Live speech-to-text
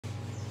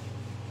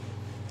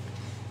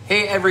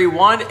Hey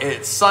everyone,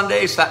 it's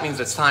Sunday, so that means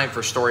it's time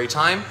for story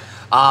time.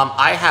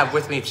 I have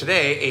with me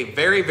today a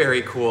very,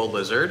 very cool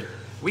lizard.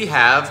 We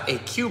have a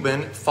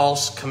Cuban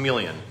false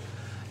chameleon.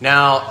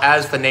 Now,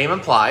 as the name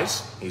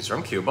implies, he's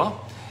from Cuba,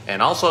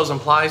 and also as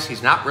implies,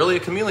 he's not really a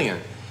chameleon.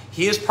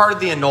 He is part of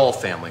the anole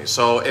family.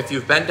 So if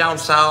you've been down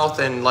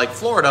south in like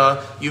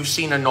Florida, you've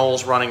seen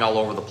anoles running all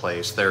over the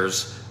place.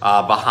 There's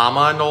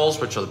Bahama anoles,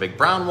 which are the big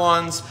brown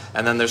ones,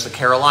 and then there's the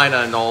Carolina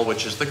anole,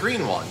 which is the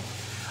green one.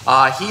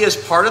 He is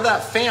part of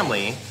that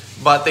family,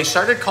 but they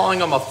started calling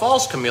him a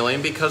false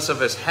chameleon because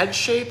of his head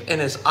shape and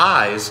his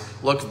eyes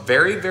look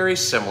very, very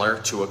similar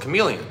to a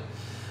chameleon.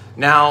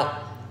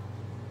 Now,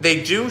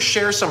 they do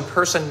share some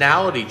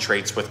personality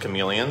traits with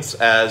chameleons,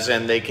 as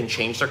in they can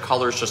change their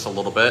colors just a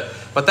little bit,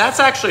 but that's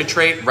actually a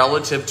trait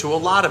relative to a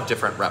lot of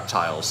different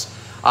reptiles.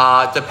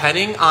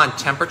 Depending on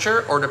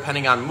temperature or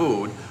depending on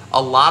mood,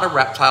 a lot of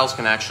reptiles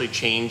can actually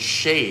change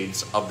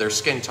shades of their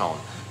skin tone.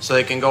 So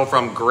they can go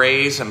from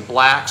grays and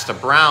blacks to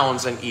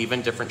browns and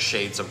even different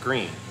shades of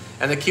green.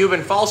 And the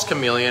Cuban false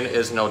chameleon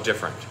is no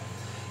different.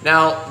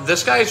 Now,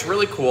 this guy is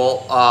really cool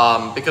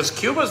because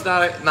Cuba's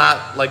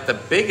not like the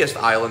biggest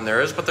island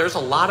there is, but there's a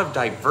lot of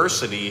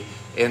diversity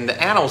in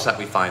the animals that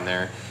we find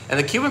there. And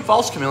the Cuban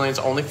false chameleon is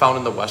only found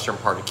in the western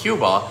part of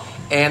Cuba,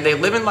 and they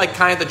live in like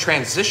kind of the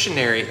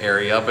transitionary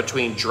area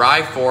between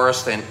dry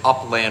forest and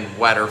upland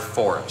wetter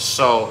forest.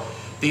 So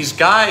these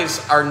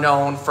guys are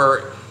known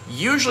for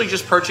usually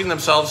just perching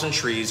themselves in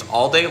trees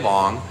all day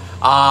long,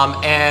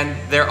 and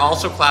they're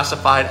also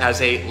classified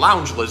as a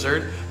lounge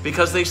lizard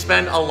because they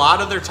spend a lot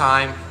of their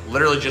time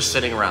literally just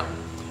sitting around.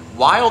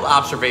 Wild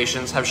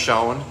observations have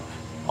shown,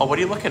 oh, what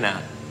are you looking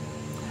at?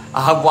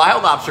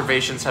 Wild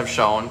observations have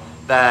shown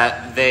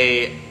that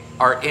they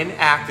are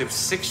inactive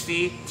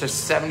 60 to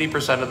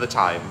 70% of the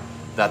time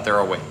that they're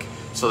awake.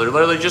 So they're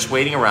literally just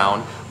waiting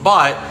around,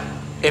 but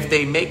if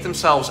they make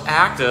themselves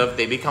active,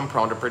 they become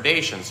prone to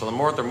predation. So the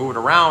more they're moving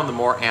around, the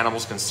more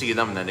animals can see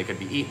them and then they could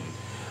be eaten.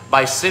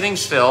 By sitting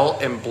still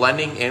and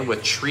blending in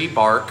with tree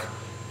bark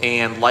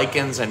and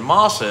lichens and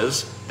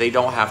mosses, they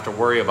don't have to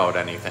worry about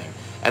anything.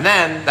 And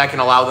then that can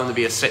allow them to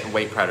be a sit and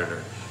wait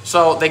predator.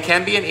 So they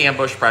can be an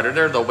ambush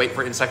predator. They'll wait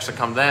for insects to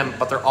come to them,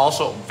 but they're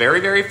also very,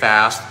 very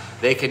fast.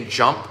 They can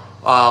jump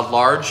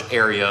large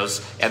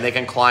areas and they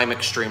can climb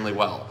extremely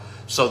well.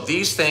 So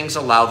these things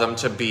allow them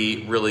to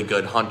be really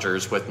good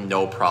hunters with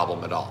no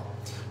problem at all.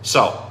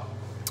 So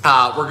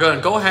we're going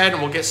to go ahead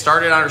and we'll get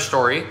started on our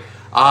story.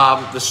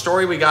 The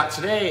story we got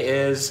today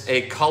is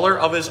A Color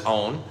of His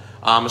Own,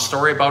 a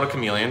story about a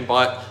chameleon,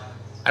 but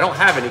I don't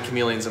have any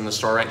chameleons in the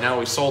store right now.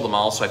 We sold them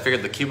all, so I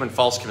figured the Cuban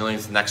false chameleon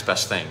is the next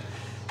best thing.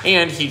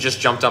 And he just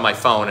jumped on my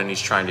phone and he's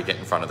trying to get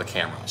in front of the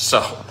camera.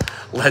 So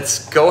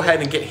let's go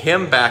ahead and get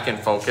him back in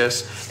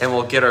focus and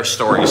we'll get our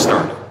story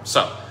started.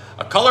 So,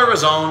 A Color of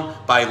His Own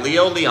by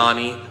Leo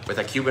Liani with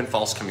a Cuban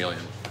false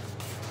chameleon.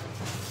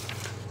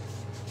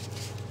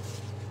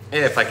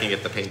 If I can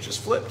get the pages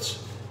flipped.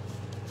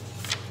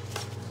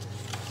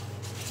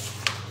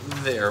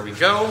 There we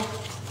go.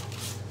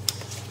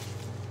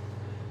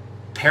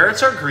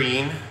 Parrots are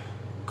green,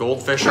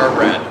 goldfish are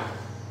red.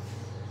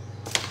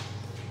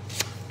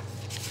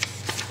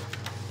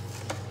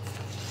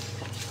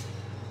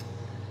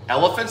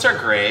 Elephants are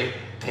gray,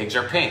 pigs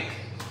are pink.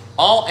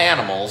 All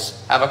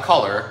animals have a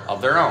color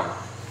of their own.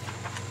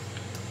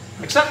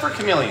 Except for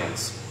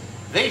chameleons.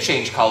 They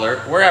change color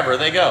wherever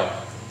they go.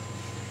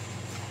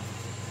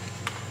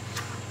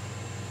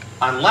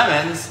 On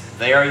lemons,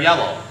 they are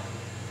yellow.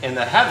 In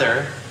the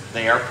heather,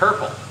 they are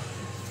purple.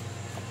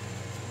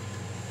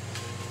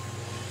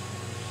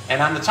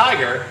 And on the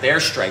tiger, they are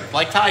striped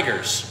like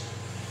tigers.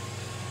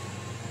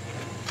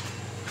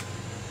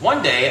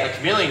 One day, a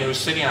chameleon who was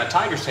sitting on a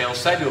tiger's tail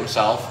said to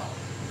himself,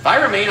 "If I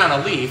remain on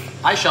a leaf,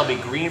 I shall be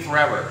green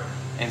forever,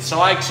 and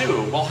so I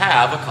too will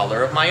have a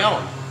color of my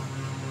own."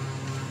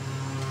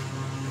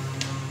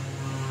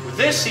 With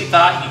this, he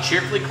thought, he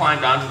cheerfully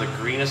climbed onto the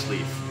greenest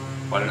leaf.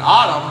 But in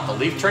autumn, the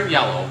leaf turned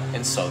yellow,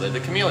 and so did the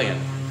chameleon.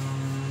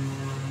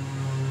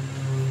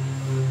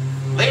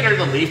 Later,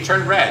 the leaf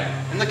turned red,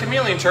 and the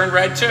chameleon turned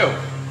red too.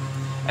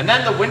 And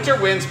then the winter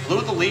winds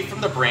blew the leaf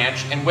from the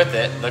branch, and with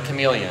it, the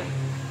chameleon.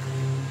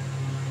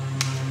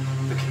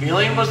 The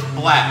chameleon was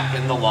black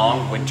in the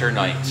long winter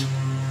night.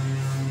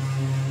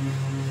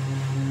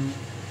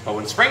 But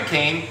when spring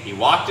came, he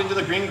walked into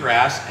the green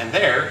grass, and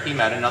there he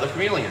met another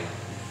chameleon.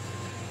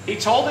 He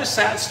told his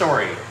sad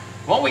story.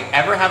 "Won't we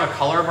ever have a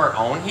color of our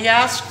own?" he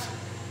asked.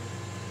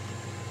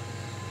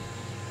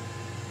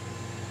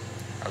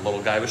 Our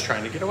little guy was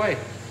trying to get away.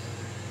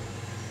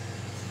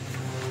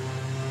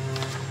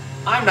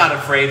 "I'm not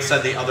afraid,"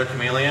 said the other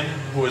chameleon,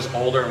 who was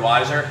older and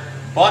wiser.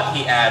 "But,"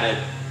 he added,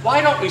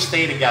 "why don't we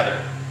stay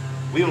together?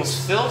 We will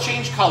still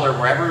change color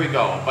wherever we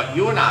go, but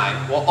you and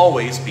I will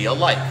always be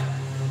alike."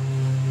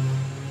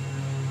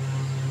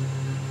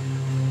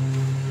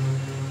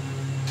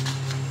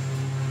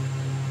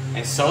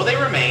 And so they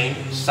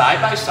remained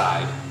side by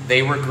side.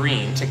 They were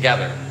green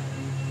together.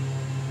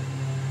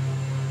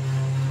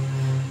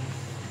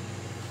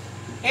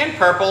 And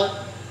purple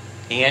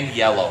and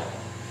yellow.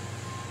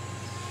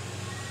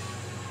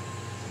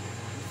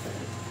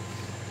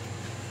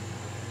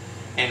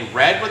 and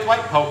red with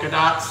white polka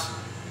dots,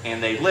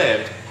 and they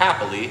lived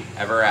happily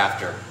ever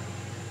after.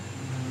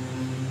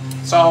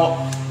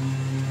 So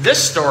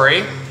this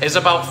story is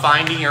about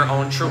finding your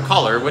own true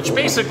color, which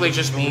basically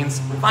just means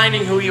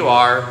finding who you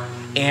are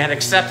and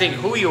accepting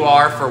who you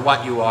are for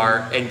what you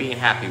are and being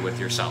happy with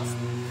yourself.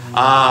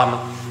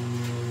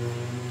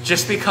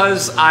 Just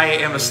because I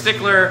am a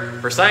stickler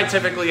for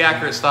scientifically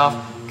accurate stuff,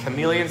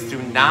 chameleons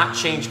do not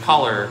change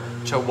color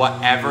to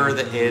whatever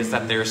it is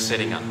that they're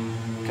sitting on.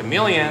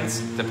 Chameleons,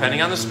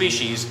 depending on the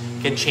species,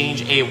 can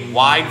change a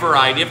wide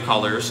variety of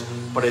colors,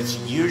 but it's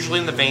usually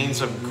in the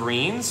veins of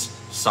greens,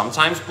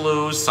 sometimes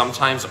blues,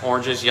 sometimes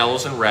oranges,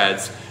 yellows, and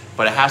reds,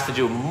 but it has to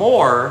do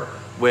more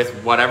with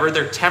whatever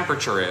their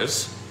temperature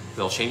is.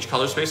 They'll change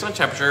colors based on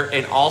temperature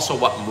and also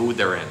what mood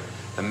they're in.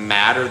 The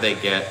madder they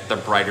get, the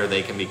brighter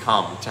they can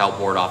become to help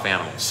ward off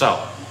animals.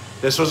 So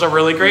this was a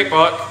really great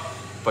book,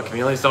 but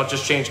chameleons don't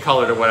just change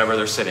color to whatever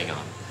they're sitting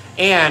on.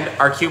 And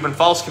our Cuban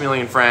false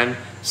chameleon friend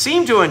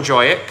seemed to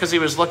enjoy it because he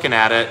was looking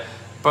at it,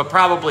 but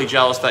probably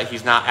jealous that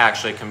he's not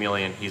actually a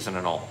chameleon, he's an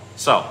anole.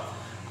 So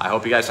I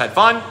hope you guys had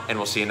fun, and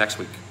we'll see you next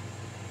week.